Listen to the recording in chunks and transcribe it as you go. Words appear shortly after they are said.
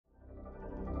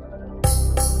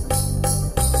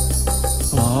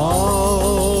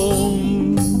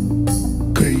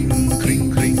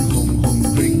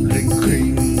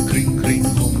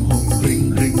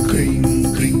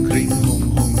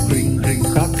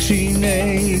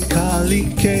Dakshine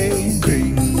Kalike.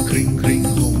 Kring, kring, kring,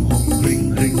 hom, hom,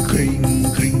 kring, kring, kring,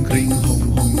 kring, kring,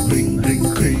 hom, hom, kring, kring,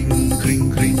 kring,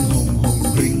 kring, kring, hom, hom,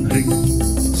 kring, kring.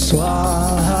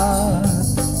 Swaha.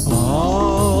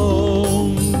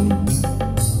 Om.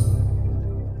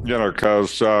 You know,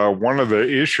 because one of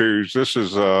the issues, this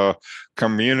is a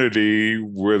community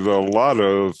with a lot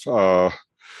of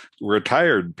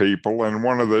retired people, and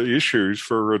one of the issues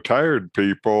for retired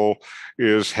people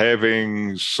is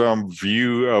having some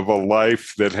view of a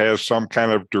life that has some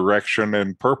kind of direction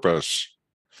and purpose.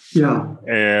 Yeah.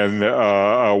 And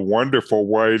a wonderful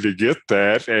way to get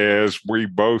that, as we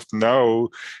both know,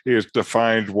 is to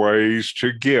find ways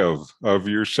to give of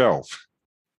yourself.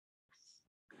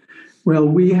 Well,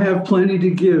 we have plenty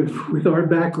to give with our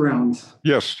backgrounds.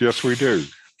 Yes, we do.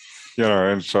 You know,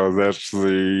 and so that's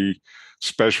the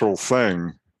special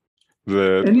thing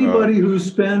that anybody who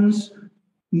spends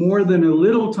more than a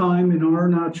little time in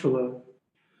Arunachala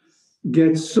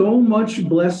gets so much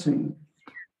blessing.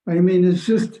 I mean, it's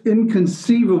just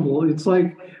inconceivable. It's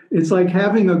like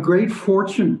having a great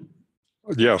fortune.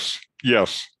 Yes.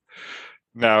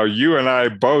 Now, you and I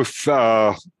both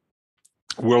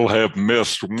will have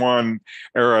missed one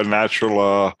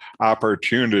Arunachala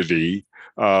opportunity.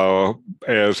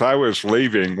 As I was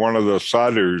leaving, one of the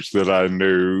sadhus that I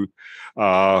knew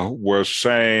was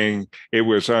saying it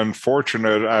was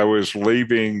unfortunate I was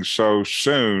leaving so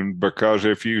soon, because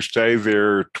if you stay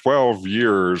there 12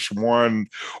 years, one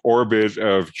orbit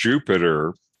of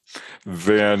Jupiter,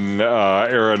 then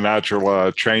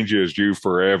Arunachala changes you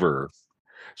forever.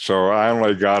 So I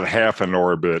only got half an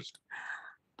orbit.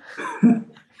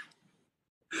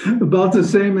 About the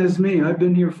same as me. I've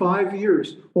been here 5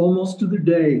 years, almost to the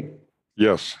day.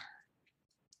 Yes.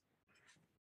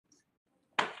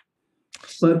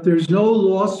 But there's no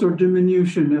loss or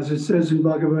diminution, as it says in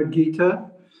Bhagavad Gita.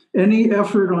 Any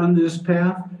effort on this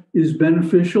path is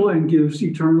beneficial and gives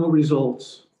eternal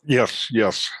results. Yes.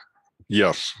 You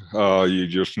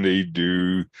just need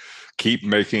to keep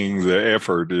making the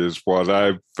effort, is what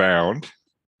I've found.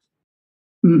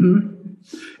 Mm-hmm.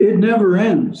 It never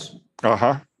ends.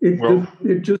 Uh-huh.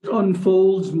 It just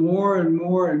unfolds more and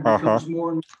more and becomes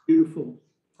more and more beautiful.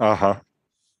 Uh-huh.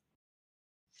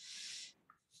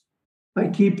 I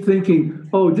keep thinking,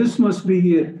 oh, this must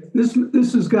be it.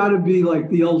 This has got to be like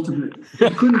the ultimate.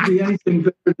 It couldn't be anything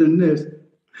better than this.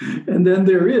 And then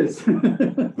there is.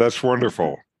 That's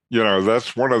wonderful. You know,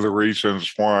 that's one of the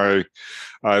reasons why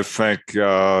I think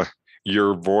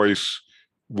your voice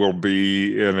will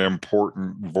be an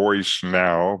important voice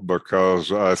now,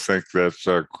 because I think that's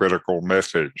a critical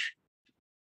message.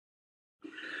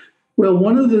 Well,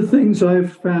 one of the things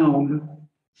I've found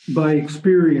by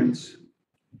experience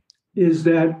is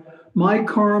that my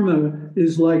karma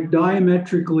is like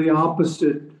diametrically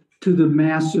opposite to the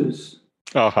masses.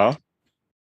 Uh-huh.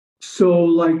 So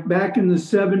like back in the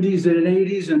 70s and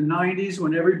 80s and 90s,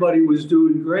 when everybody was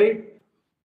doing great,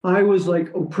 I was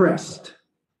like oppressed.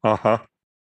 Uh-huh.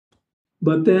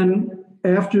 But then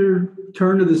after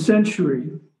turn of the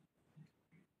century,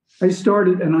 I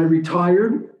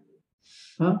retired.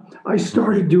 I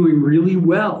started doing really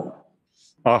well.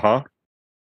 Uh-huh.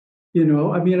 You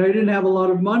know, I mean, I didn't have a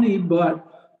lot of money, but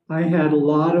I had a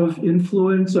lot of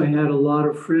influence. I had a lot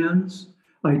of friends.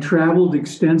 I traveled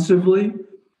extensively.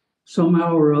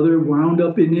 Somehow or other, wound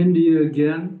up in India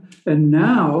again. And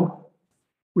now,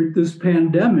 with this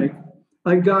pandemic,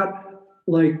 I got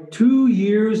like 2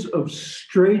 years of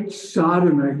straight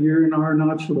sadhana here in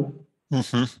Arunachala.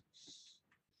 Mm-hmm.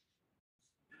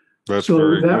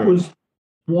 So that was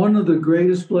one of the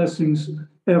greatest blessings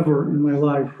ever in my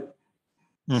life.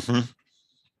 Mm-hmm.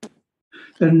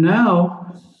 And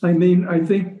now, I mean, I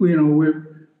think, you know,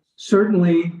 we're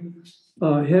certainly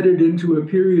headed into a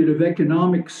period of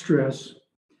economic stress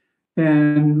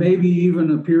and maybe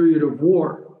even a period of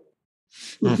war,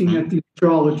 looking at the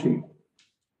astrology.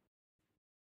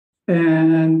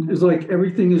 And it's like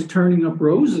everything is turning up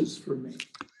roses for me.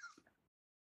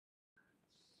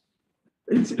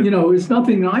 It's, you know, it's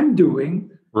nothing I'm doing.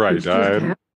 Right. It's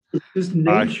just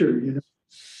nature, you know.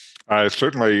 I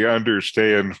certainly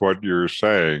understand what you're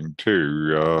saying,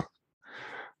 too.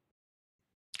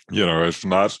 You know, it's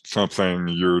not something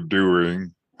you're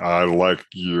doing. I like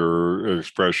your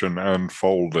expression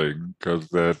unfolding, because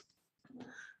that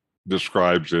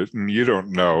describes it, and you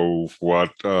don't know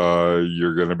what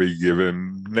you're going to be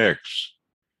given next.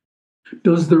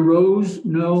 Does the rose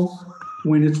know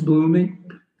when it's blooming?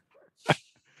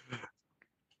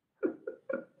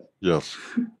 Yes.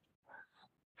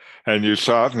 And you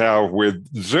saw it now with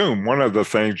Zoom. One of the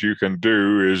things you can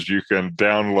do is you can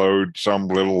download some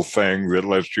little thing that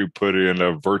lets you put in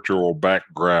a virtual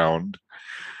background.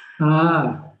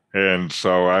 Ah, And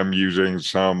so I'm using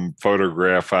some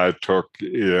photograph I took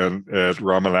in at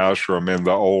Raman Ashram in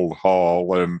the old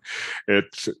hall, and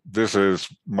this is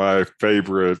my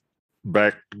favorite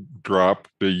backdrop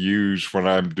to use when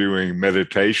I'm doing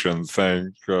meditation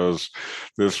thing, because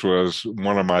this was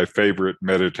one of my favorite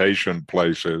meditation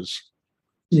places.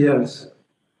 yes.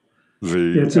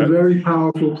 It's a very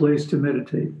powerful place to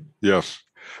meditate. Yes.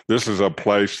 This is a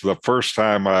place, the first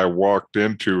time I walked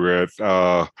into it,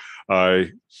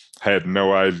 I had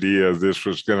no idea this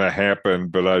was going to happen,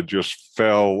 but I just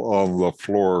fell on the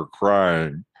floor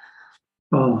crying.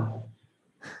 Oh.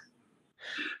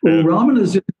 Well,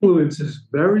 Ramana's influence is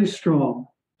very strong.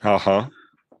 Uh-huh.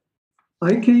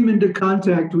 I came into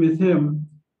contact with him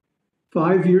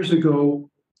 5 years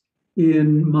ago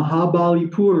in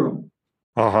Mahabalipuram,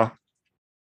 Uh-huh.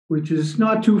 which is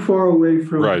not too far away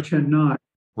from Chennai.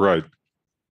 Right.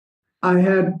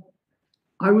 I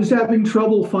was having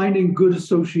trouble finding good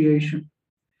association.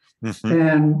 Mm-hmm.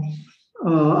 And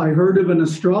I heard of an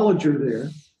astrologer there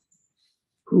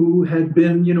who had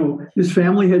been, his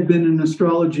family had been in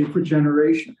astrology for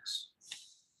generations.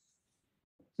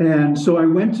 And so I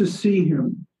went to see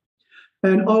him.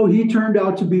 And he turned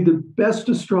out to be the best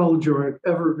astrologer I've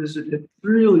ever visited.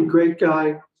 Really great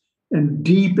guy and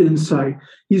deep insight.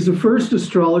 He's the first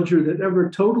astrologer that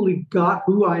ever totally got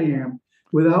who I am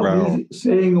without me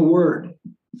saying a word.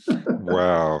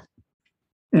 Wow.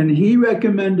 And he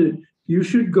recommended you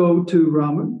should go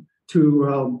to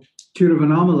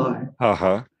Tiruvannamalai.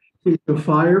 Uh-huh. It's a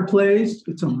fire place.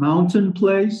 It's a mountain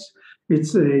place.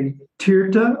 It's a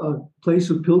tirtha, a place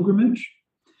of pilgrimage.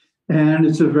 And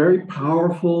it's a very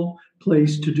powerful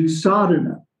place to do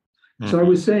sadhana. Mm-hmm. So I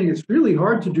was saying it's really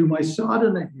hard to do my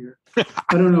sadhana here.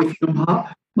 I don't know if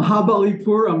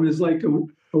Mahabalipuram is like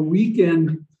a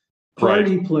weekend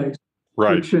party place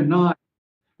for Chennai.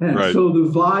 And so the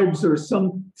vibes are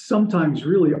sometimes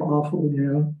really awful,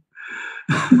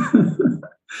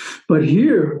 But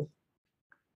here,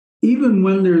 even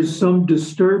when there's some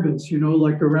disturbance,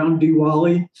 like around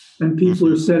Diwali and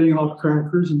people are setting off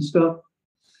crackers and stuff,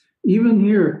 even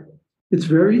here, it's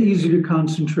very easy to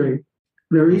concentrate,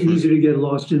 very easy to get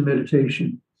lost in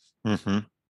meditation. Mm-hmm.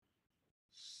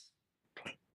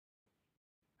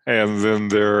 And then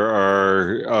there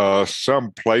are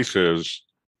some places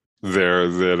there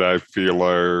that I feel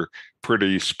are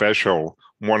pretty special.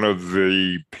 One of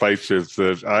the places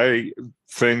that I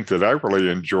think that I really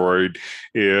enjoyed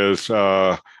is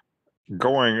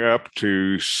going up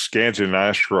to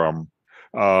Skansenashram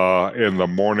in the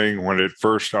morning when it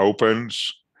first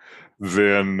opens.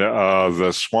 Then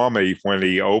the Swami, when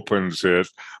he opens it,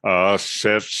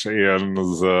 sits in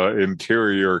the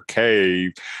interior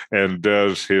cave and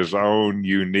does his own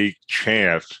unique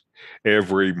chant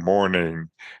every morning,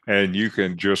 and you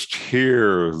can just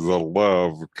hear the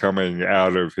love coming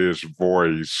out of his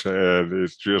voice, and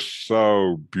it's just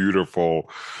so beautiful.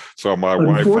 So my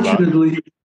wife and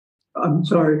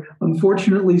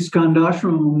unfortunately,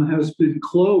 Skandashram has been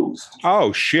closed.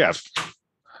 Oh, shit.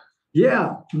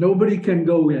 Yeah, nobody can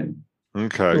go in.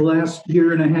 Okay. The last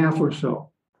year and a half or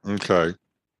so. Okay.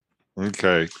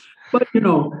 But,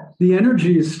 the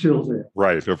energy is still there.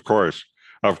 Right, of course.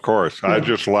 Of course. Yeah. I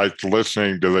just liked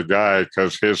listening to the guy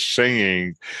because his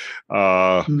singing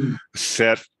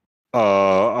set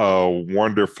a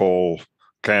wonderful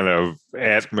kind of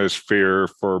atmosphere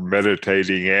for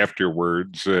meditating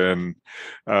afterwards. And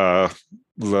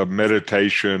the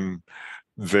meditation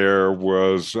there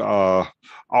was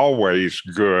always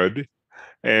good.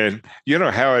 And you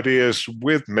know how it is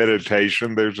with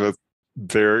meditation,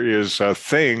 there is a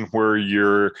thing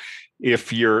where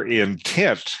if your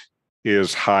intent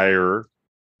is higher,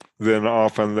 then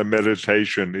often the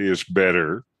meditation is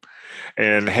better.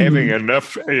 And having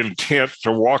enough intent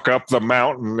to walk up the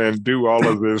mountain and do all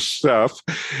of this stuff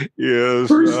is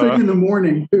first thing in the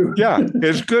morning too. Yeah,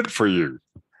 it's good for you.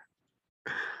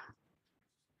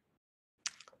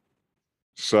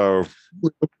 So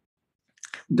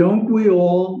don't we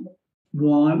all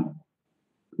want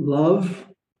love?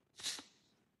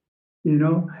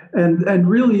 And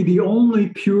really the only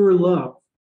pure love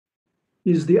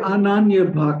is the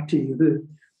Ananya Bhakti, the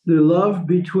love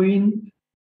between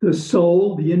the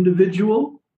soul, the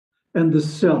individual, and the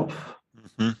self.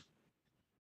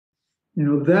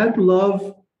 Mm-hmm. That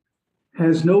love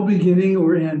has no beginning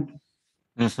or end.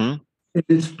 Mm-hmm. And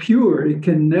it's pure. It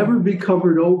can never be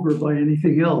covered over by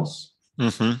anything else.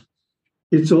 Mm-hmm.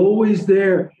 It's always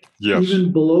there,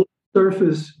 even below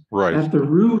surface, Right. at the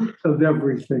root of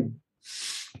everything.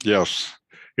 Yes.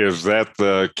 Is that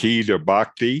the key to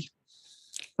bhakti?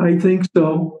 I think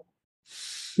so.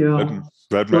 Yeah.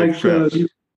 That makes sense.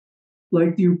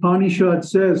 Like the Upanishad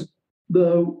says,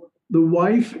 the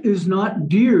wife is not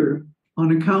dear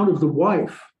on account of the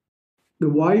wife. The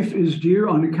wife is dear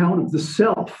on account of the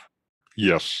self.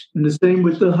 Yes. And the same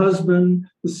with the husband,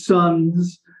 the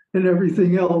sons, and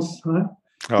everything else. Huh?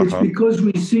 It's because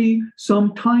we see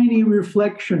some tiny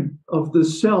reflection of the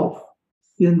self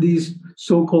in these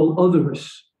so-called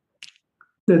others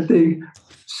that they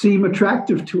seem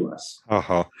attractive to us.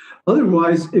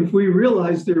 Otherwise, if we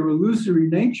realize their illusory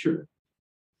nature,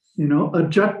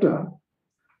 ajatta,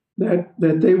 that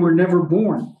they were never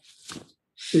born,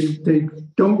 they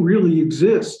don't really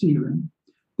exist even.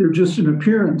 They're just an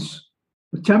appearance,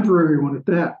 a temporary one at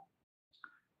that.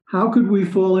 How could we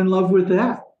fall in love with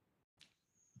that?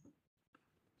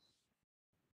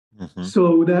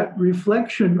 So that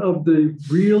reflection of the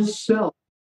real self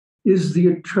is the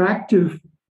attractive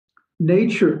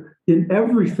nature in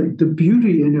everything, the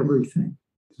beauty in everything.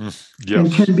 Yes.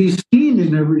 And can be seen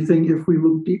in everything if we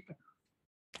look deep enough.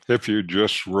 If you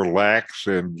just relax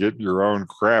and get your own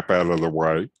crap out of the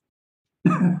way.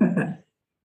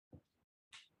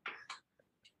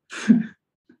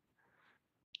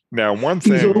 Now, one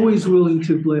thing... He's always willing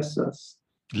to bless us.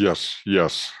 Yes,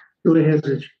 yes. Go ahead,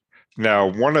 Rich. Now,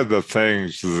 one of the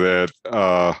things that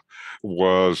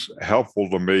was helpful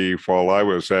to me while I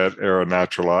was at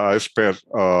Arunachala, I spent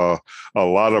a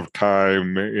lot of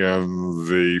time in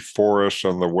the forest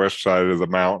on the west side of the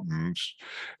mountains,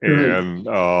 and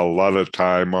a lot of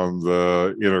time on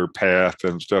the inner path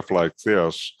and stuff like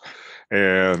this.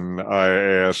 And I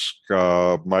asked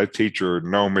my teacher,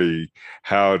 Nomi,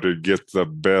 how to get the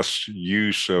best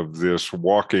use of this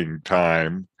walking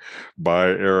time by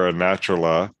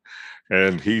Arunachala.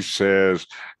 And he says,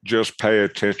 just pay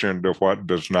attention to what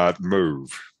does not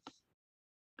move.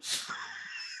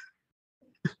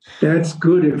 That's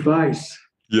good advice.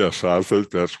 Yes, I think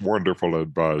that's wonderful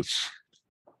advice.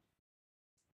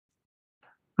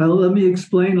 Let me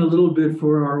explain a little bit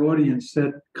for our audience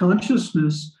that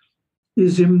consciousness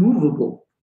is immovable.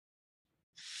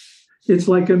 It's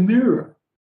like a mirror.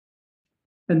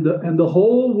 And the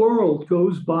whole world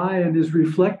goes by and is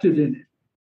reflected in it.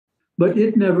 But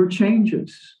it never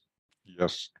changes.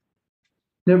 Yes.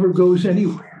 Never goes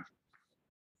anywhere.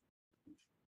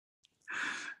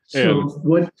 So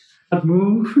what does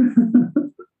move?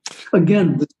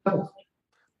 Again, the self.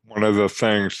 One of the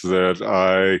things that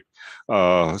I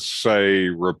say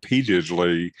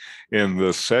repeatedly in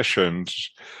the sessions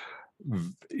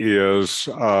is,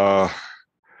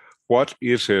 what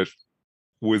is it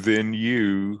within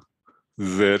you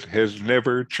that has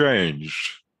never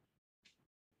changed?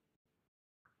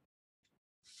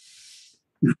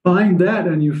 You find that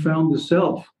and you found the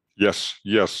self. Yes,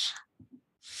 yes.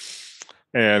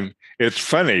 And it's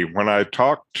funny, when I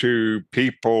talk to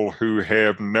people who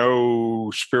have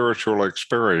no spiritual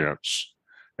experience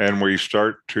and we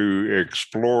start to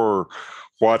explore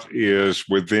what is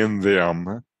within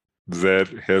them that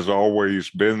has always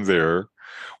been there,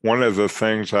 one of the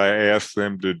things I ask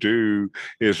them to do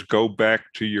is go back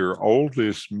to your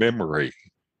oldest memory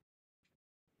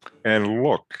and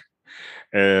look.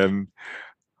 And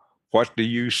what do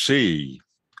you see?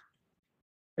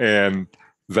 And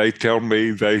they tell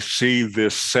me they see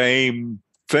this same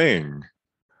thing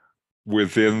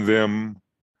within them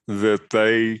that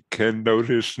they can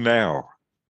notice now.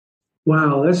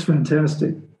 Wow, that's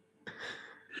fantastic.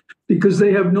 Because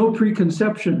they have no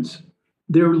preconceptions.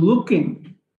 They're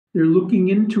looking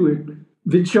into it.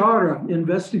 Vichara,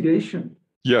 investigation.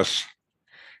 Yes.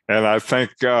 And I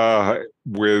think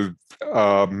with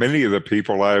many of the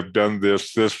people I've done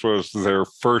this was their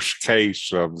first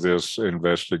case of this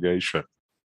investigation.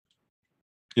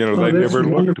 They never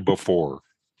looked before.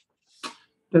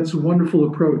 That's a wonderful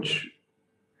approach.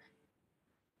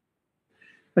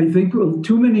 I think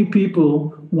too many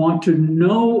people want to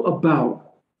know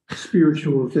about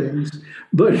spiritual things,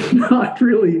 but not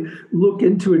really look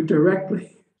into it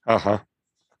directly.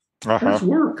 That's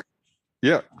work.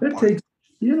 Yeah. That takes,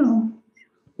 a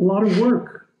lot of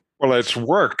work. Well, it's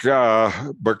work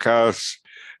because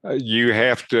you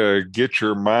have to get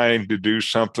your mind to do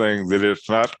something that it's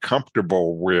not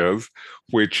comfortable with,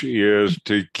 which is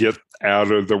to get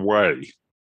out of the way.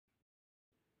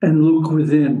 And look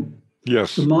within.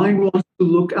 Yes. The mind wants to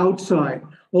look outside.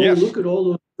 Oh, yes. Look at all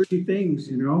those pretty things,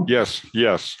 Yes,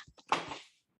 yes.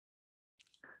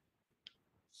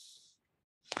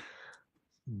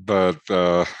 But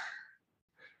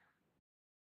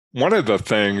one of the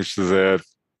things that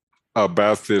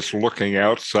about this looking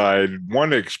outside.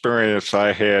 One experience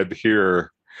I had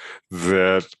here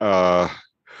that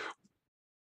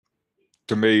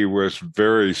to me was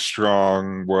very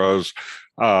strong was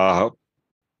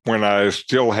when I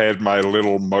still had my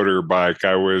little motorbike.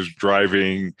 I was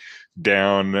driving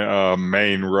down a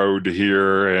main road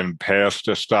here and past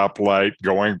a stoplight,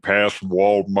 going past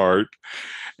Walmart,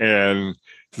 and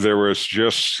there was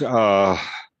just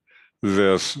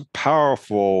this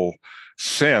powerful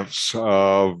sense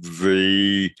of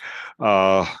the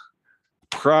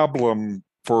problem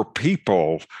for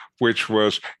people, which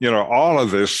was, all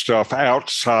of this stuff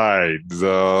outside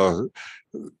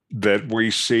that we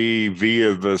see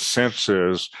via the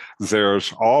senses.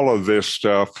 There's all of this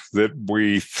stuff that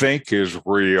we think is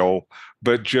real,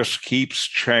 but just keeps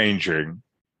changing.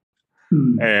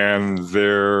 And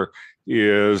there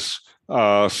is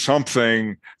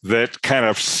something that kind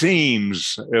of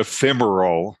seems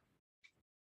ephemeral,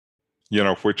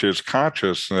 which is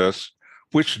consciousness,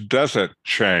 which doesn't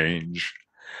change.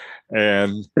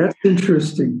 And that's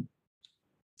interesting.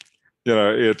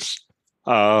 It's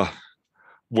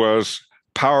was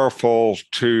powerful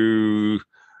to,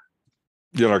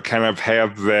 kind of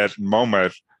have that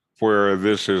moment where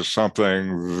this is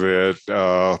something that,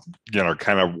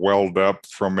 kind of welled up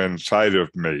from inside of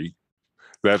me.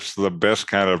 That's the best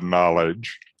kind of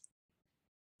knowledge.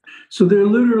 So they're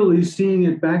literally seeing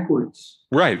it backwards.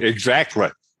 Right,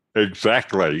 exactly.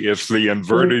 It's the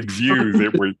inverted view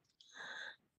that we...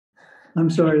 I'm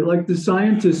sorry, like the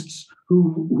scientists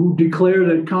who declare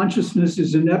that consciousness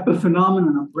is an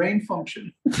epiphenomenon of brain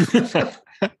function.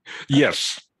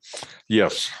 Yes.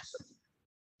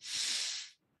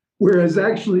 Whereas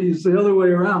actually it's the other way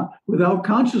around. Without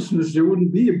consciousness, there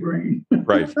wouldn't be a brain.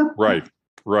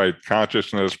 Right.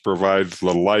 Consciousness provides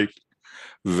the light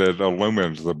that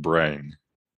illumines the brain.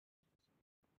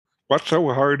 What's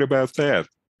so hard about that?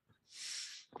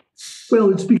 Well,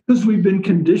 it's because we've been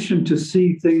conditioned to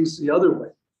see things the other way.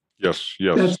 Yes.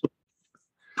 That's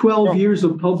 12 years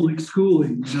of public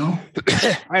schooling,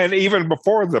 And even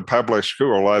before the public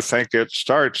school, I think it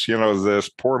starts, this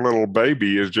poor little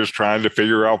baby is just trying to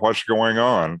figure out what's going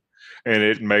on. And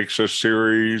it makes a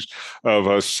series of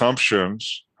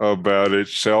assumptions about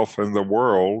itself and the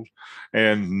world.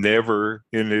 And never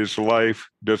in his life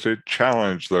does it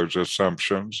challenge those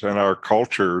assumptions. And our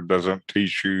culture doesn't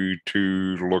teach you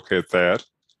to look at that.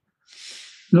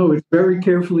 No, it's very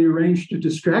carefully arranged to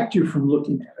distract you from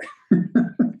looking at it.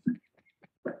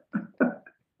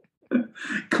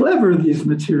 Clever, these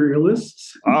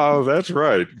materialists. Oh, that's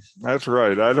right. I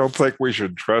don't think we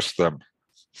should trust them.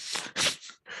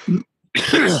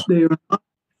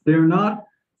 They're not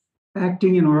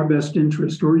acting in our best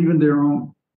interest or even their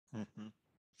own. Mm-hmm.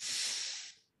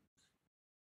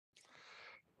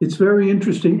 It's very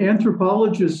interesting.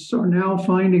 Anthropologists are now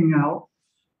finding out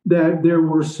that there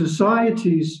were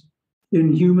societies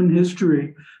in human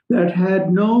history that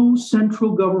had no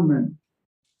central government,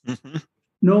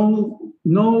 no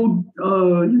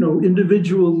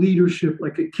individual leadership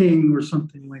like a king or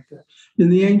something like that in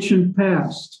the ancient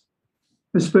past,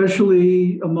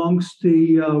 especially amongst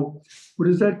the what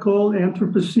is that called?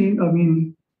 Anthropocene.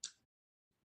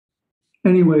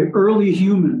 Early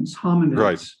humans,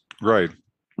 hominids. Right.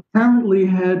 Apparently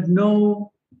had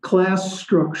no class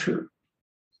structure.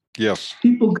 Yes.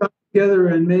 People got together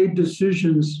and made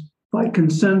decisions by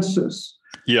consensus.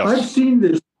 Yes. I've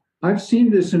seen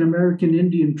this in American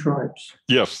Indian tribes.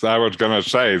 Yes, I was going to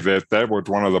say that was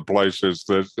one of the places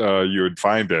that you would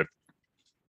find it.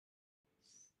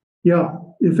 Yeah,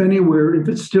 if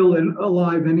it's still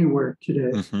alive anywhere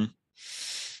today. Mm-hmm.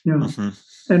 Yeah. Mm-hmm.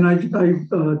 And I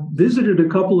visited a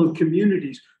couple of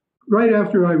communities right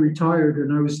after I retired,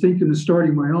 and I was thinking of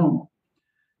starting my own,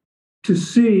 to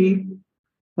see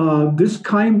this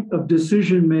kind of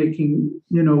decision making,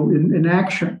 in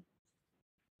action.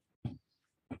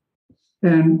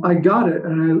 And I got it,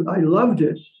 and I loved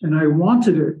it, and I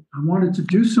wanted it. I wanted to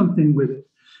do something with it.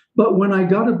 But when I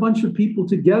got a bunch of people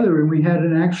together and we had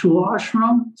an actual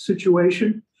ashram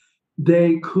situation,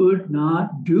 they could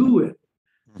not do it.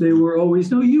 They were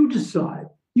always, no, you decide.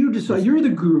 You decide. You're the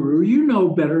guru. You know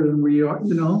better than we are,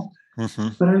 Mm-hmm.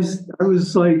 But I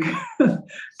was like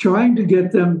trying to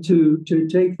get them to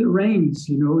take the reins,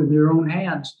 in their own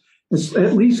hands,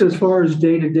 at least as far as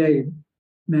day-to-day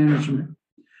management.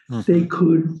 Mm-hmm. They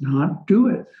could not do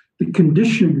it. The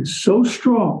condition is so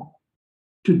strong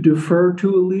to defer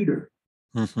to a leader.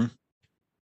 Mm-hmm.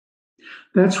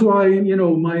 That's why,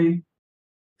 my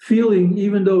feeling,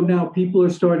 even though now people are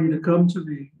starting to come to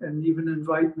me and even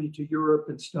invite me to Europe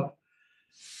and stuff,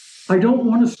 I don't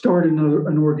want to start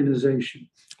an organization.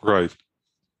 Right.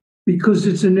 because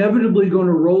it's inevitably going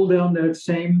to roll down that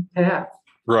same path.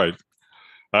 Right.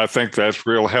 I think that's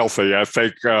real healthy. I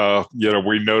think,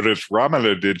 we noticed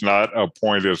Ramana did not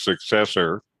appoint a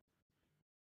successor,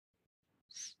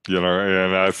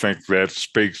 and I think that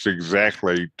speaks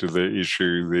exactly to the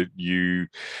issue that you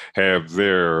have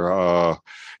there.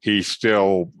 He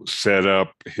still set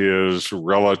up his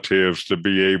relatives to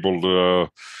be able to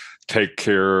take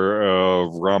care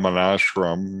of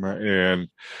Ramanashram, and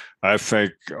I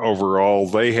think overall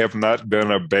they have not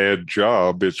done a bad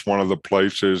job. It's one of the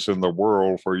places in the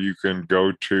world where you can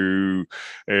go to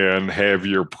and have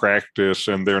your practice,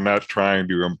 and they're not trying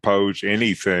to impose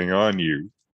anything on you.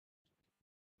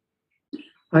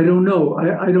 I don't know.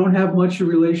 I don't have much a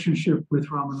relationship with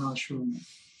Ramanashram.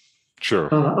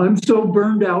 Sure. I'm so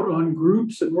burned out on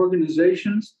groups and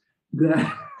organizations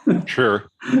that Sure.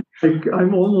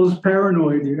 I'm almost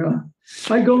paranoid,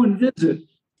 I go and visit.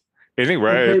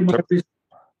 Anyway,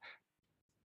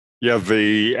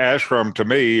 the ashram, to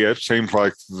me, it seems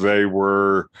like they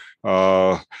were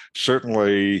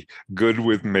certainly good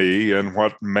with me, and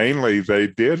what mainly they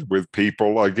did with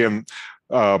people, again,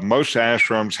 most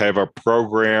ashrams have a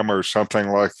program or something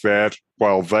like that.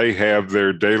 While they have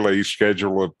their daily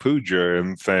schedule of puja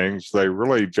and things, they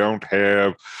really don't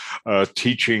have a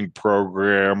teaching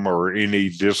program or any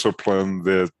discipline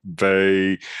that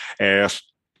they ask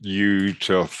you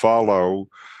to follow.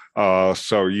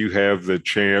 So you have the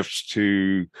chance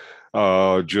to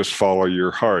just follow your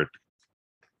heart.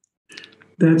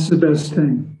 That's the best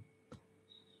thing.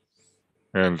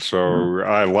 And so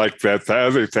I like that. The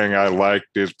other thing I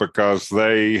liked is because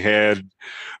they had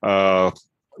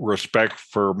respect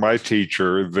for my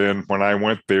teacher. Then when I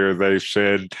went there, they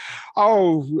said,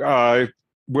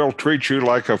 we'll treat you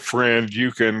like a friend.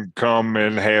 You can come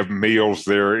and have meals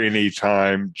there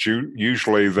anytime.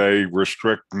 Usually they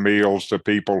restrict meals to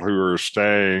people who are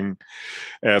staying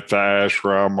at the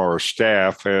ashram or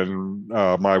staff. And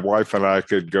my wife and I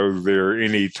could go there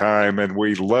anytime. And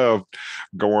we loved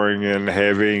going and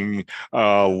having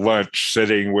lunch,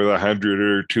 sitting with 100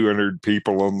 or 200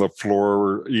 people on the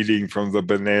floor, eating from the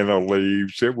banana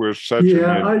leaves. It was such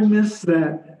I miss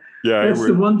that. Yeah, that's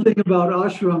the one thing about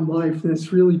ashram life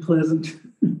that's really pleasant.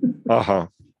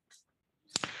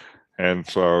 And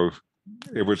so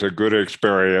it was a good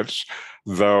experience,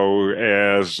 though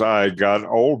as I got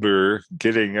older,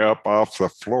 getting up off the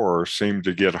floor seemed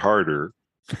to get harder.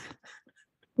 I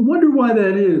wonder why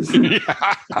that is.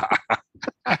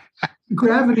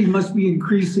 Gravity must be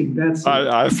increasing.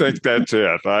 I think that's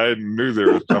it. I knew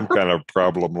there was some kind of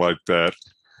problem like that.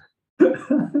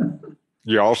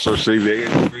 You also see the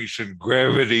increase in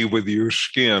gravity with your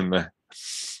skin.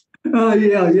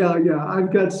 Yeah.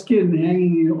 I've got skin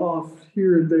hanging off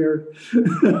here and there.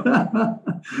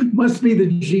 Must be the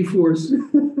G-force.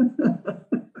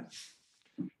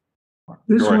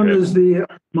 This one is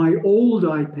my old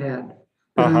iPad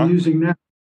that I'm using now.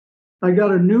 I got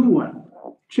a new one.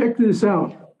 Check this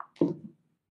out.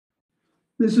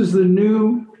 This is the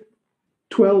new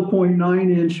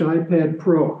 12.9-inch iPad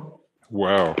Pro.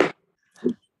 Wow.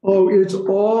 Oh, it's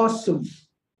awesome.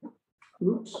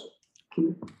 Oops.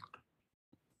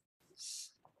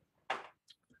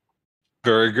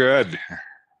 Very good.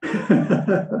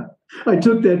 I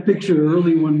took that picture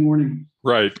early one morning.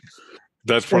 Right.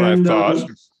 That's what I thought.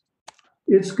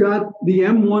 It's got the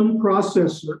M1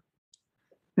 processor,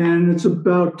 and it's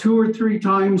about 2 or 3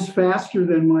 times faster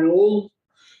than my old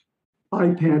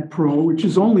iPad Pro, which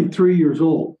is only 3 years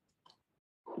old.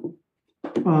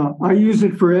 I use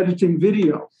it for editing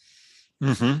video,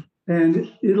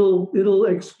 and it'll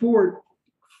export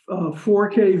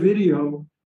 4K video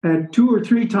at 2 or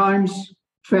 3 times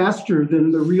faster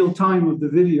than the real time of the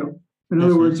video. In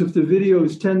other words, if the video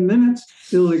is 10 minutes,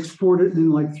 it'll export it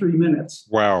in like 3 minutes.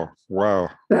 Wow.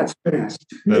 That's fast.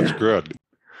 That's good.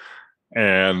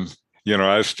 And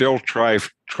I still try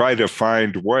to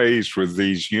find ways with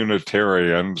these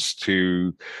Unitarians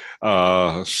to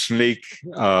sneak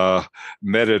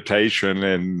meditation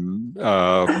and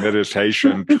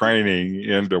meditation training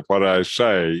into what I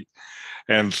say.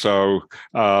 And so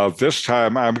this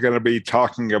time I'm going to be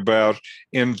talking about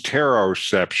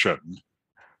interoception,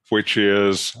 which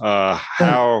is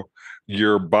how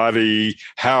your body,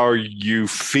 how you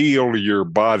feel your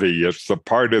body. It's the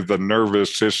part of the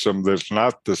nervous system that's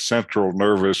not the central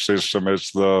nervous system.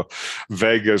 It's the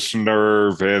vagus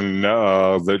nerve and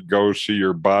that goes to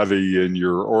your body and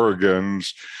your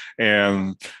organs.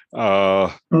 And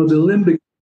the limbic.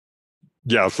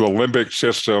 Yeah, the limbic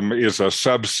system is a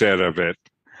subset of it.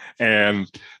 And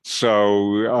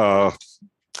so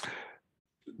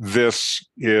this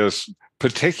is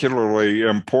particularly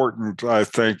important, I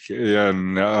think,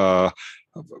 in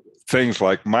things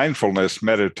like mindfulness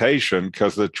meditation,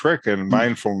 because the trick in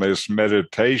mindfulness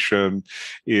meditation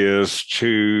is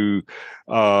to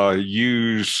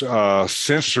use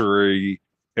sensory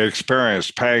experience,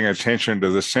 paying attention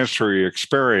to the sensory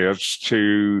experience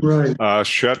to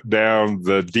shut down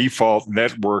the default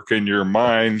network in your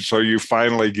mind so you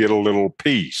finally get a little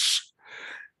peace.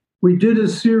 We did a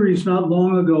series not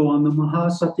long ago on the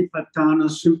Mahasatipatthana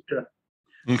Sutta,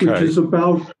 which is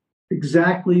about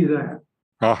exactly that.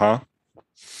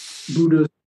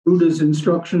 Buddha's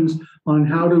instructions on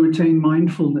how to attain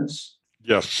mindfulness.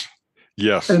 Yes.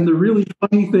 And the really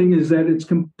funny thing is that it's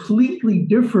completely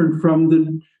different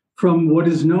from what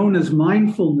is known as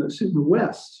mindfulness in the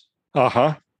West.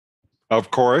 Of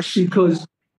course. Because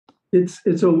it's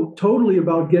totally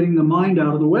about getting the mind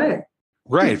out of the way.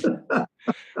 Right.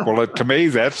 Well, to me,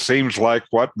 that seems like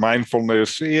what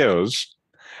mindfulness is.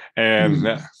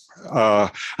 And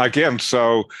again,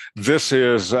 so this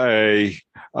is a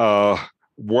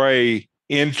way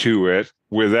into it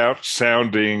without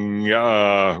sounding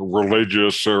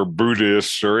religious or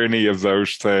Buddhist or any of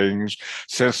those things.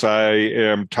 Since I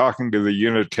am talking to the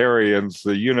Unitarians,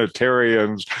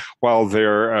 while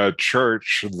they're a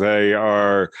church, they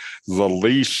are the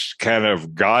least kind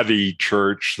of gaudy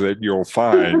church that you'll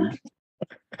find.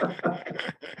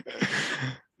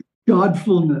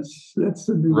 Godfulness, that's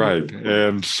the new right word.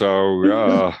 And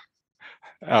so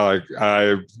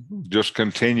I just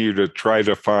continue to try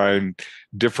to find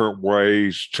different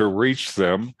ways to reach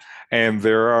them. And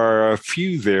there are a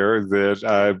few there that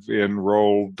I've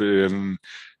enrolled in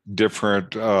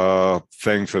different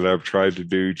things that I've tried to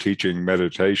do teaching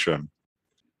meditation.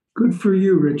 Good for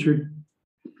you, Richard.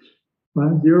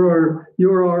 You're our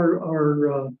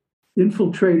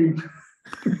infiltrating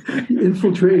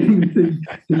the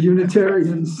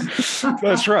Unitarians.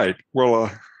 That's right.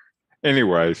 Well,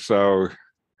 anyway, so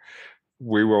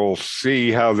we will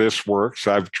see how this works.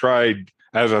 I've tried,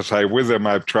 as I say, with them,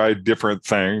 I've tried different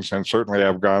things, and certainly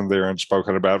I've gone there and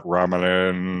spoken about Ramana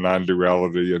and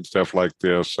non-duality and stuff like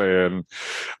this. And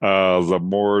the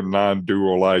more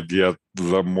non-dual I get,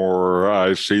 the more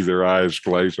I see their eyes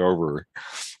glaze over.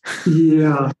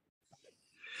 Yeah.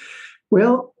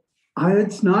 Well,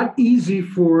 it's not easy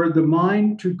for the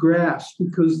mind to grasp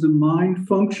because the mind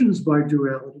functions by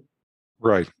duality.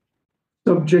 Right.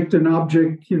 Subject and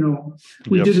object,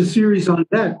 We did a series on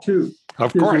that too.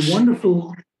 Of course. There's a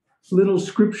wonderful little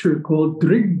scripture called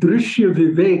Drishya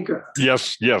Viveka.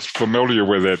 Yes, familiar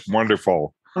with it.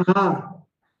 Wonderful. It's one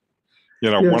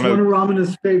of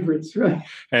Ramana's favorites, right?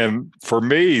 And for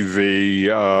me,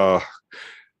 the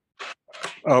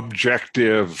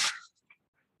objective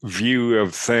view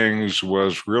of things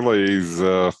was really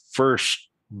the first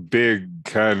big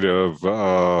kind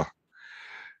of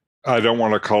I don't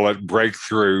want to call it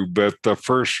breakthrough, but the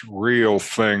first real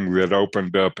thing that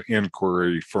opened up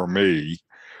inquiry for me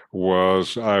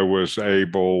was I was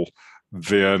able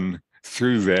then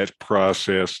through that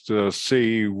process to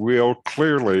see real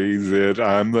clearly that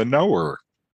I'm the knower,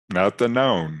 not the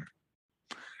known.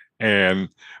 And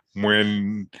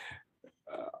when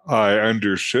I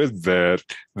understood that,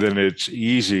 then it's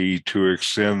easy to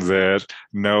extend that.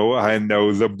 No, I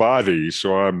know the body,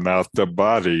 so I'm not the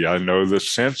body. I know the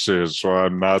senses, so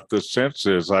I'm not the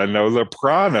senses. I know the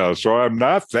prana, so I'm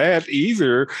not that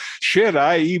either. Shit,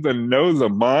 I even know the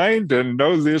mind and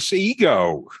know this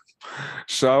ego.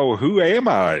 So who am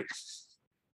I?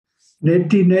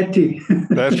 Neti.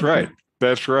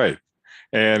 That's right.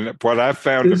 And what I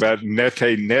found about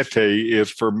nete is,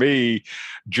 for me,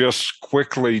 just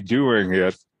quickly doing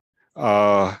it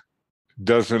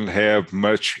doesn't have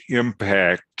much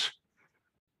impact.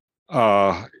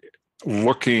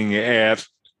 Looking at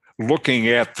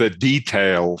the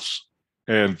details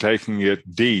and taking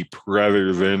it deep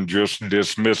rather than just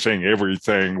dismissing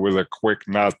everything with a quick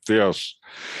 "not this"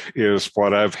 is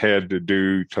what I've had to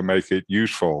do to make it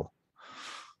useful.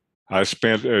 I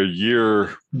spent a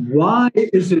year. Why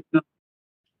is it not?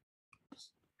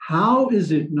 How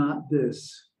is it not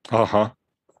this?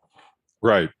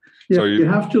 Right. Yeah, so you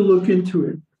have to look into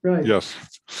it. Right. Yes.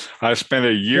 I spent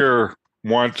a year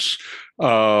once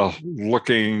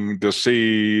looking to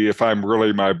see if I'm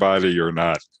really my body or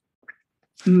not.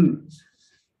 And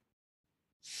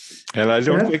I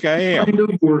don't think I am. Kind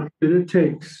of work that it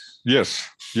takes. Yes.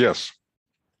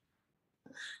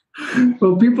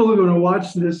 Well, people are going to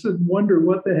watch this and wonder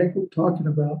what the heck we're talking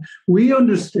about. We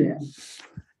understand,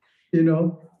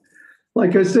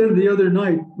 Like I said the other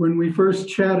night when we first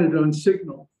chatted on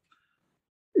Signal,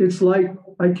 it's like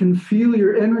I can feel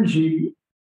your energy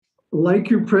like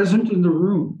you're present in the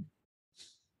room.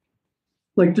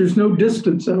 Like there's no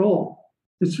distance at all.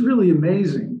 It's really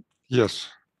amazing. Yes.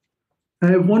 I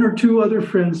have one or two other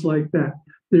friends like that.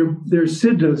 They're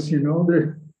siddhas,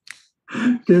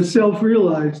 they're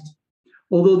self-realized,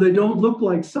 although they don't look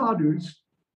like sadhus.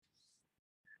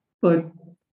 But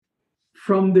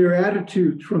from their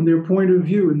attitude, from their point of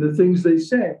view and the things they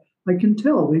say, I can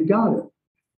tell they got it.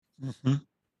 Mm-hmm.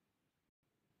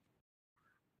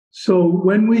 So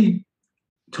when we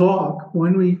talk,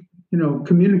 when we,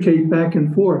 communicate back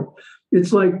and forth,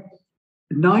 it's like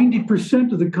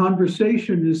 90% of the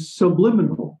conversation is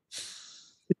subliminal.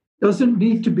 It doesn't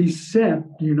need to be said,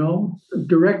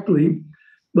 directly,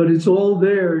 but it's all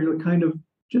there, kind of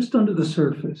just under the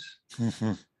surface.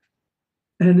 Mm-hmm.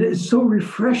 And it's so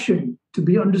refreshing to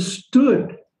be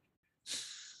understood.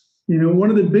 One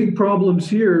of the big problems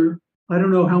here, I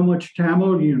don't know how much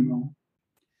Tamil you know,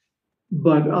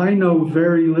 but I know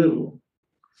very little.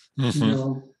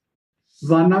 Mm-hmm.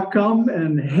 Vanakkam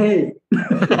and hey.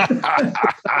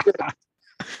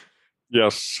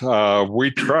 Yes, we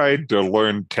tried to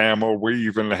learn Tamil. We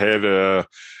even had a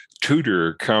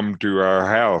tutor come to our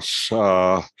house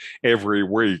every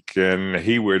week, and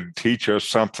he would teach us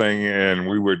something, and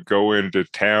we would go into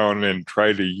town and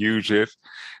try to use it.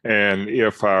 And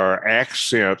if our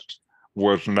accent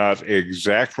was not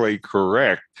exactly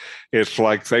correct, it's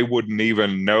like they wouldn't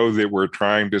even know that we're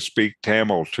trying to speak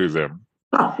Tamil to them.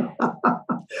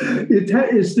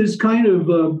 It's this kind of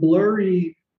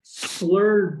blurry,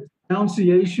 slurred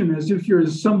pronunciation as if you're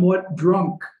somewhat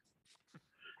drunk,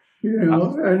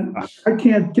 and I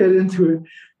can't get into it.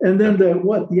 And then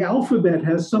the alphabet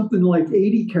has something like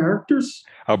 80 characters?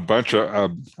 A bunch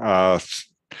of, a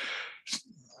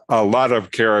lot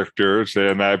of characters,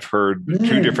 and I've heard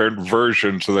two different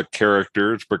versions of the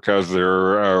characters because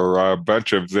there are a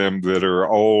bunch of them that are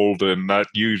old and not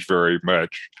used very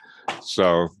much.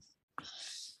 So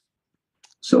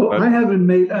I have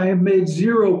made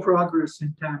zero progress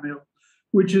in Tamil,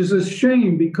 which is a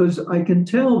shame because I can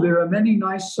tell there are many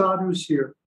nice sadhus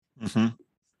here, mm-hmm.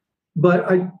 but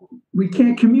we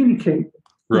can't communicate.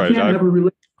 Right. We can't have a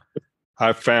relationship.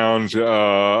 I found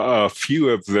a few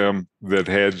of them that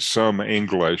had some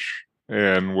English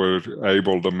and was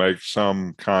able to make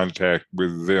some contact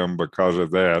with them because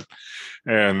of that.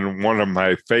 And one of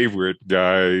my favorite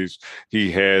guys,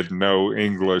 he had no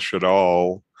English at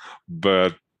all,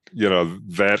 but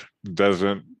that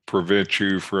doesn't prevent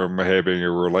you from having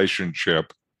a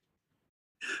relationship.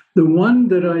 The one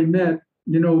that I met,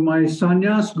 my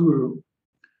sannyas guru,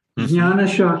 mm-hmm.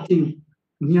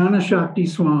 Jnana Shakti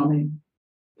Swami,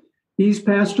 he's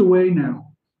passed away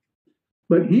now,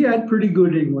 but he had pretty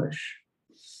good English,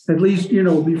 at least,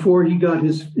 before he got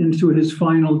into his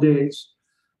final days.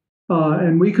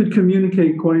 And we could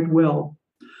communicate quite well.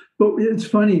 But it's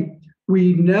funny,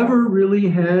 we never really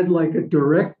had like a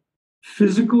direct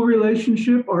physical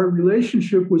relationship. Our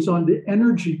relationship was on the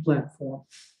energy platform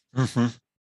mm-hmm.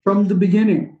 from the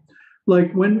beginning.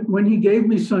 Like when he gave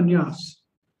me sannyas,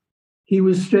 he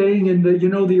was staying in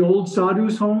the old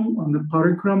sadhu's home on the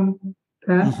Parikram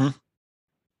path. Mm-hmm.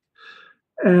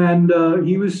 And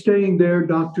he was staying there.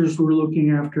 Doctors were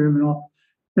looking after him and all.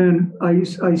 And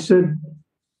I said,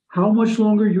 how much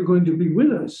longer are you going to be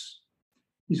with us?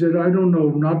 He said, I don't know,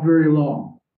 not very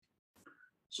long.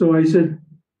 So I said,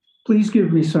 please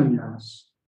give me sannyas.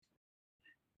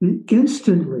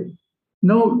 Instantly,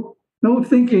 no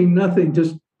thinking, nothing,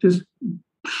 just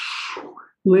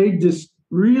laid this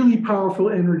really powerful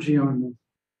energy on me.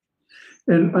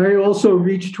 And I also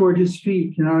reached toward his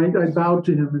feet. I bowed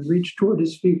to him and reached toward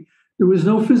his feet. There was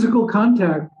no physical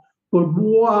contact, but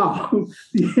wow,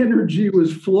 the energy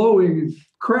was flowing and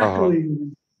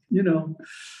crackling.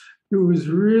 It was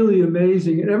really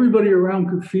amazing. And everybody around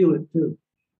could feel it too.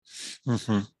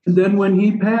 Mm-hmm. And then when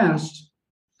he passed,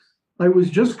 I was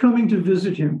just coming to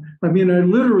visit him. I mean, I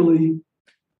literally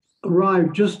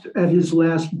arrived just at his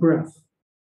last breath.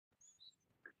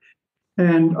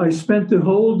 And I spent the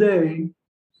whole day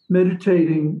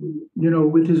meditating,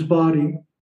 with his body.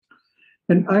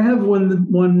 And I have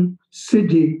one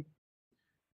siddhi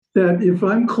that if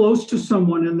I'm close to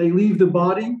someone and they leave the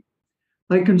body,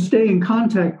 I can stay in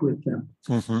contact with them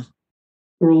mm-hmm.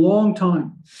 for a long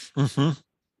time. Mm-hmm.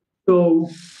 So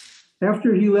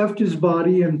after he left his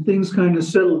body and things kind of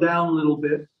settled down a little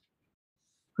bit,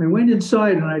 I went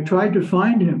inside and I tried to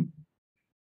find him.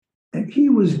 And he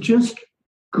was just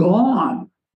gone.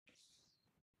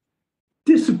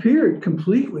 Disappeared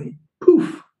completely.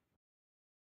 Poof.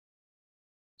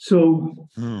 So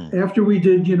after we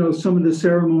did, some of the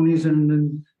ceremonies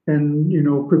and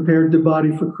prepared the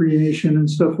body for cremation and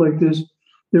stuff like this,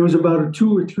 there was about a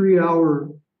 2 or 3 hour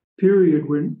period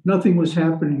when nothing was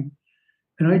happening.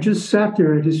 And I just sat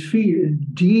there at his feet in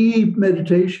deep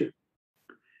meditation.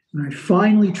 And I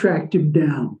finally tracked him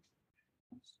down.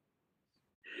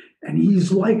 And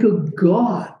he's like a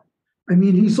god. I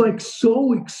mean, he's like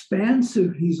so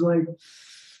expansive. He's like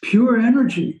pure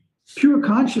energy, pure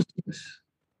consciousness.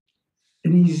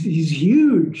 And he's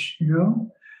huge, you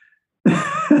know?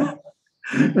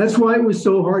 That's why it was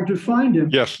so hard to find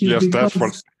him. Yes, that's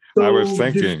what I was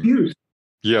thinking. Diffuse.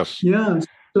 Yes. Yeah,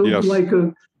 so yes. like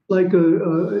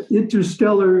a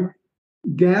interstellar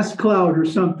gas cloud or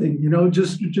something, you know,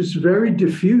 just very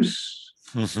diffuse,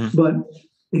 but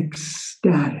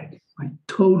ecstatic, like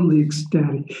totally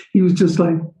ecstatic. He was just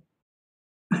like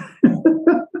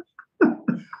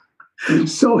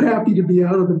so happy to be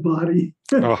out of the body.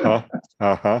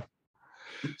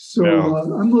 So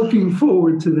I'm looking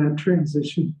forward to that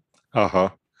transition.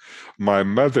 My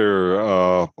mother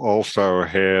also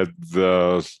had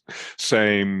the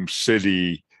same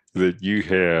city that you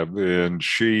have, and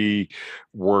she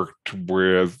was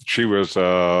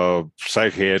a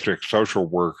psychiatric social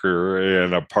worker,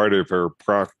 and a part of her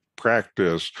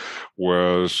practice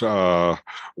was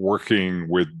working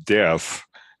with death.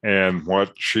 And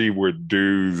what she would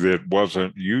do that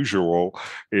wasn't usual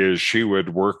is she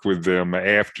would work with them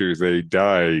after they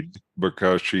died,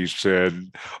 because she said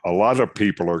a lot of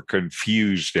people are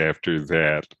confused after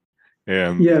that,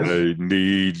 and they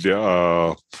need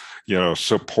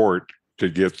support to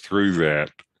get through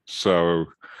that. So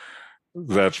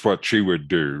that's what she would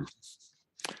do.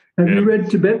 Have you read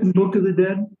Tibetan Book of the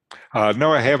Dead?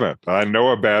 No, I haven't. I know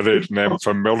about it, and I'm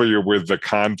familiar with the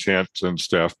contents and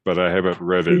stuff, but I haven't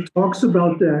read it. It talks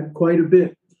about that quite a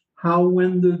bit. How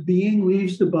when the being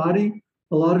leaves the body,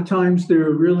 a lot of times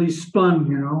they're really spun,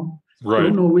 you know. Right.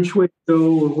 Don't know which way to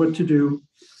go or what to do.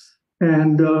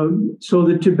 And so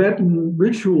the Tibetan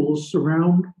rituals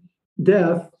around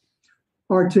death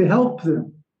are to help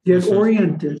them get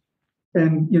oriented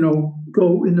and, you know,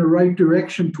 go in the right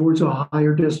direction towards a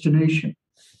higher destination.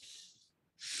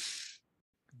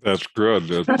 That's good.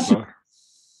 That's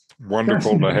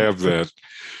wonderful to have that.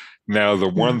 Now, the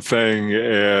one thing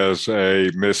as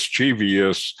a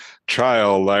mischievous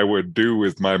child I would do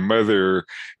with my mother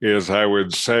is I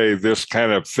would say, this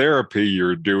kind of therapy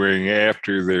you're doing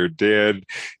after they're dead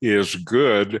is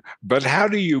good, but how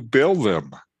do you bill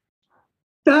them?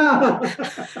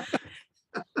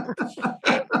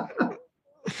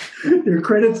 Their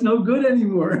credit's no good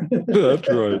anymore. That's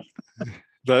right.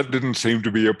 That didn't seem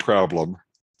to be a problem.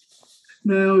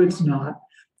 No, it's not.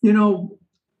 You know,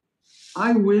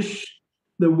 I wish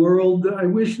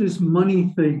this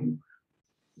money thing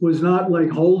was not like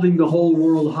holding the whole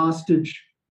world hostage,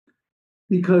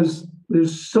 because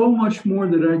there's so much more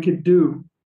that I could do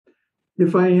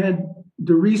if I had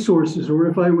the resources, or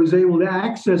if I was able to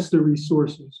access the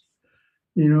resources,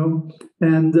 you know,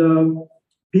 and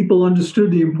people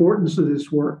understood the importance of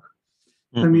this work.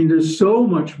 I mean, there's so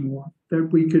much more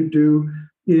that we could do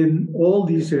in all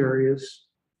these areas.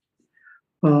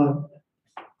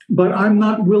 But I'm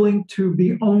not willing to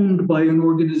be owned by an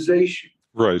organization.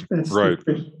 Right,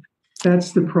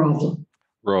 That's the problem.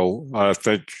 Well, I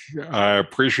think I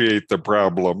appreciate the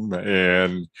problem,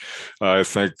 and I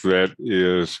think that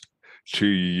is to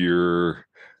your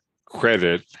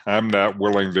credit. I'm not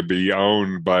willing to be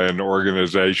owned by an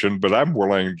organization, but I'm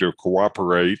willing to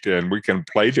cooperate, and we can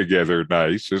play together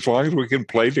nice. As long as we can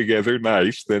play together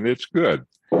nice, then it's good.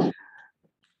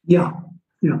 Yeah.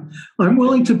 I'm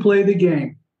willing to play the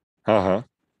game.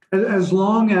 As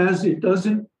long as it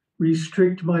doesn't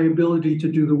restrict my ability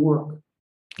to do the work.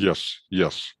 Yes.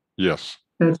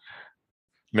 That's,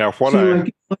 now, what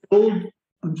in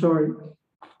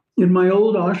my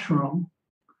old ashram,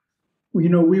 you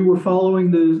know, we were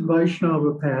following the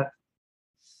Vaishnava path.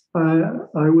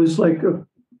 I was like a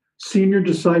senior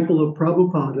disciple of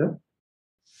Prabhupada,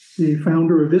 the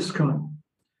founder of ISKCON,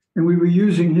 and we were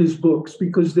using his books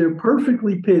because they're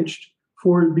perfectly pitched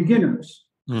for beginners.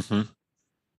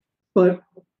 But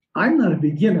I'm not a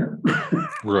beginner.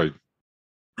 Right.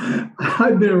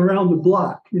 I've been around the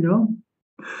block, you know,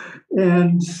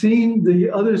 and seeing the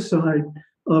other side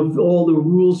of all the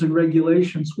rules and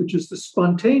regulations, which is the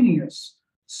spontaneous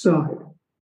side.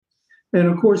 And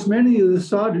of course, many of the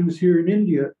sadhus here in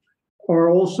India are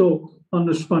also on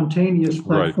the spontaneous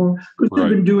platform, because they've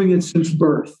been doing it since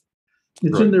birth.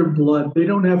 It's in their blood. They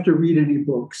don't have to read any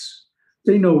books.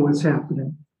 They know what's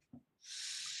happening.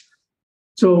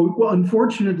 So,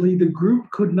 unfortunately, the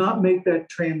group could not make that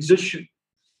transition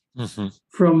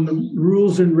from the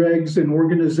rules and regs and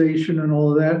organization and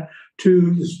all of that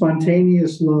to the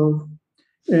spontaneous love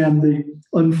and the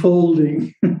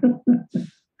unfolding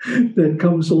that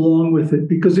comes along with it,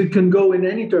 because it can go in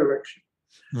any direction.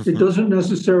 It doesn't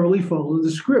necessarily follow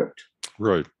the script.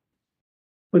 Right.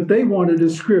 But they wanted a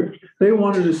script. They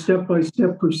wanted a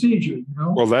step-by-step procedure, you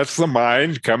know? Well, that's the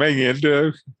mind coming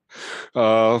into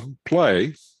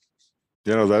play.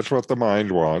 You know, that's what the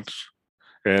mind wants.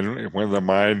 And when the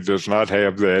mind does not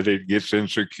have that, it gets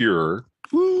insecure.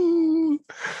 Woo!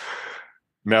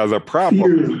 Now, the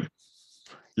problem,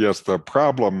 yes, the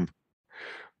problem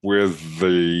with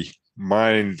the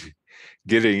mind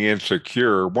getting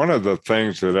insecure, one of the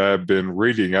things that I've been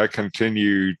reading, I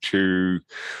continue to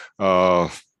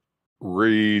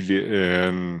read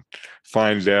and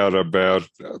find out about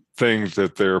things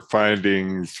that they're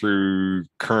finding through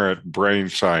current brain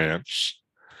science.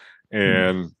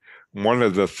 And one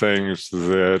of the things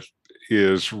that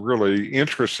is really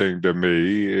interesting to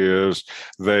me is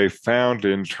they found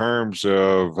in terms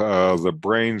of the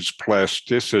brain's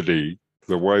plasticity,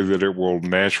 the way that it will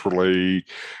naturally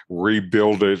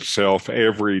rebuild itself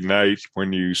every night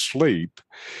when you sleep,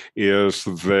 is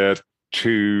that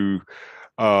to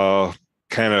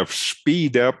kind of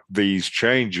speed up these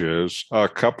changes, a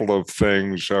couple of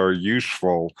things are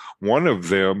useful. One of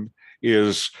them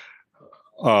is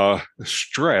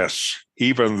stress,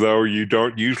 even though you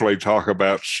don't usually talk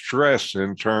about stress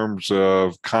in terms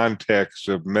of context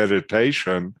of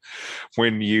meditation.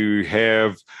 When you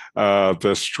have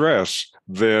the stress,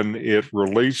 then it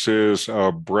releases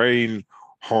a brain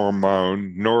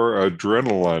hormone,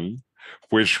 noradrenaline,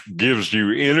 which gives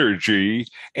you energy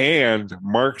and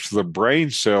marks the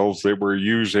brain cells that we're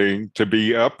using to be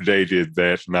updated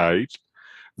that night.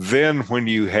 Then when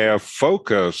you have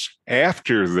focus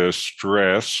after this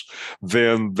stress,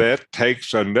 then that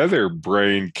takes another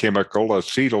brain chemical,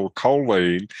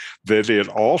 acetylcholine, that it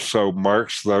also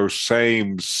marks those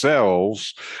same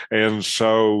cells. And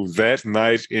so that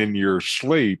night in your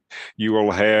sleep, you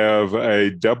will have a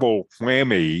double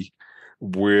whammy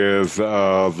with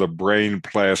the brain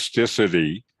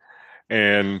plasticity.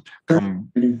 And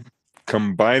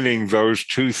combining those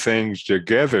two things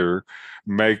together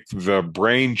make the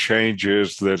brain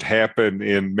changes that happen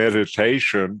in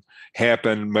meditation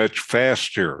happen much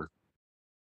faster.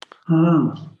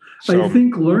 I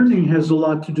think learning has a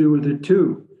lot to do with it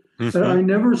too. I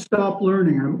never stop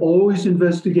learning. I'm always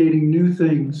investigating new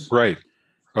things. Right.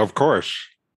 Of course.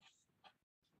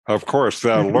 Of course,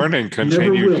 the learning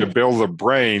continues to build the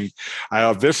brain.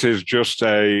 This is just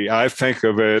I think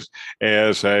of it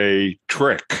as a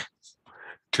trick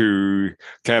to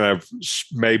kind of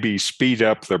maybe speed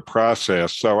up the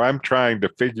process. So I'm trying to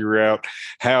figure out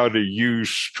how to use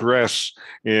stress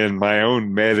in my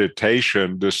own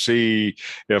meditation to see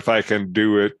if I can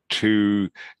do it to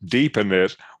deepen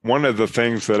it. One of the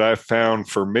things that I found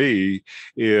for me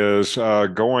is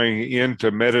going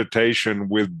into meditation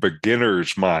with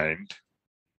beginner's mind,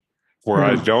 where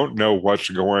I don't know what's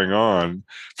going on.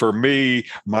 For me,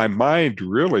 my mind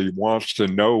really wants to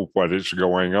know what is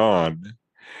going on.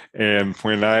 And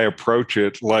when I approach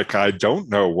it like I don't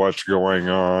know what's going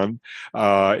on,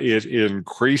 it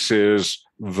increases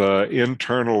the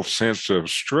internal sense of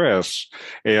stress.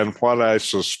 And what I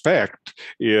suspect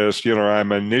is, you know,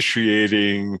 I'm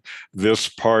initiating this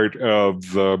part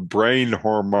of the brain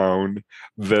hormone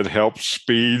that helps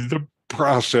speed the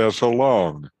process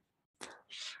along.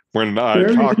 When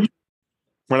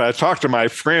I talk to my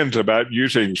friends about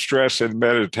using stress in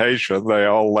meditation, they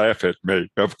all laugh at me,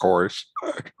 of course.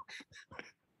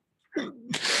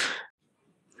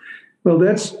 Well,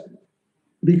 that's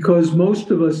because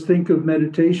most of us think of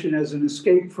meditation as an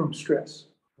escape from stress.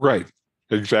 Right,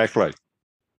 exactly.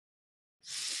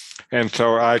 And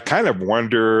so I kind of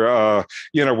wonder,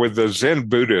 you know, with the Zen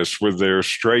Buddhists, with their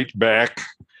straight back,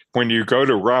 when you go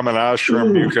to Raman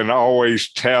Ashram, you can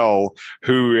always tell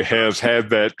who has had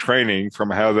that training from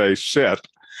how they sit.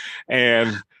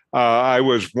 And I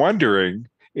was wondering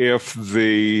if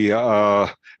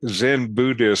the Zen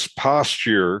Buddhist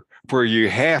posture, where you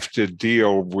have to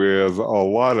deal with a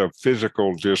lot of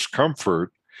physical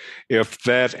discomfort, if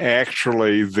that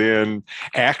actually then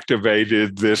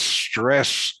activated this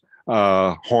stress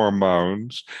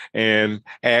hormones and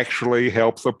actually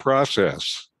help the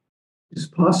process. It's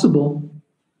possible.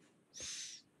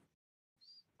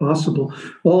 Possible.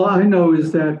 All I know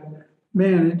is that,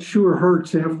 man, it sure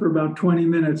hurts after about 20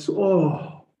 minutes.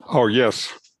 Oh,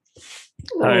 yes.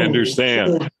 I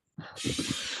understand.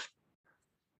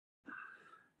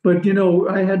 But, you know,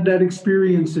 I had that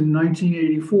experience in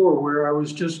 1984 where I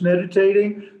was just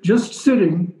meditating, just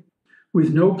sitting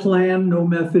with no plan, no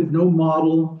method, no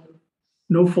model,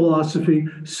 no philosophy,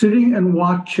 sitting and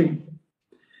watching.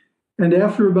 And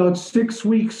after about 6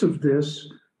 weeks of this,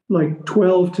 like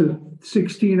 12 to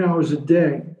 16 hours a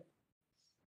day,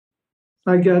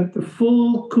 I got the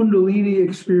full Kundalini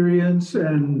experience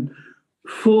and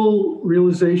full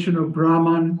realization of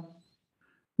Brahman.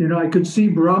 You know, I could see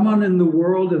Brahman in the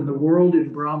world and the world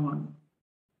in Brahman.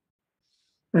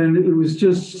 And it was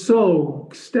just so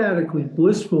ecstatically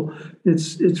blissful.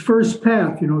 It's first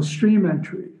path, you know, stream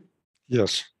entry.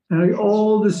 Yes. And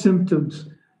all the symptoms.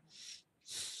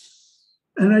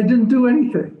 And I didn't do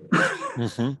anything.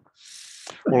 Mm-hmm.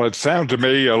 Well, it sounded to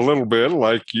me a little bit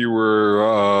like you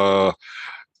were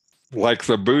like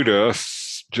the Buddha,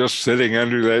 just sitting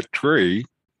under that tree.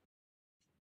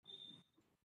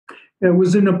 It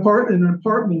was an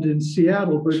apartment in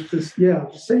Seattle, but this, yeah,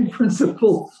 same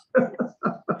principle.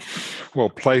 Well,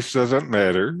 place doesn't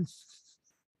matter.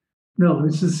 No,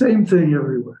 it's the same thing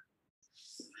everywhere.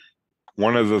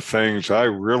 One of the things I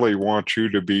really want you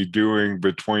to be doing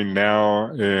between now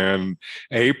and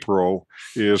April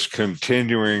is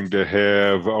continuing to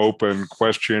have open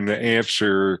question and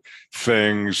answer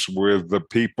things with the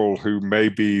people who may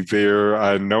be there.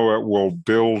 I know it will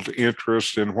build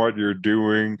interest in what you're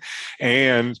doing.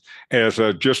 And as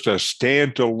just a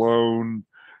standalone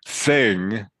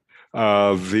thing,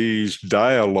 these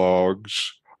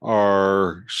dialogues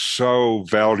are so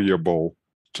valuable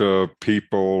to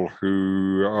people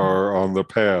who are on the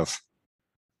path.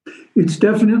 It's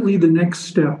definitely the next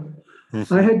step.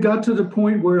 Mm-hmm. I had got to the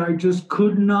point where I just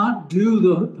could not do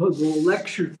the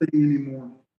lecture thing anymore.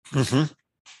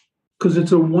 Because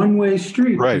it's a one-way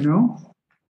street, right. You know?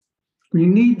 We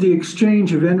need the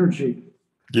exchange of energy.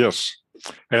 Yes.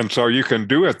 And so you can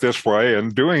do it this way,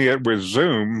 and doing it with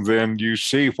Zoom, then you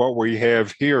see what we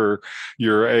have here.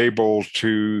 You're able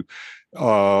to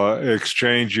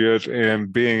exchange it,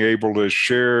 and being able to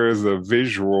share the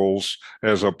visuals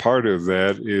as a part of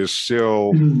that is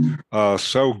still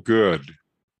so good.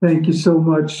 Thank you so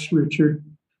much, Richard.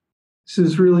 This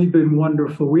has really been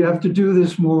wonderful. We have to do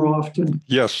this more often.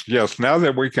 Yes, yes. Now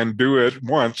that we can do it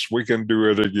once, we can do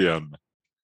it again.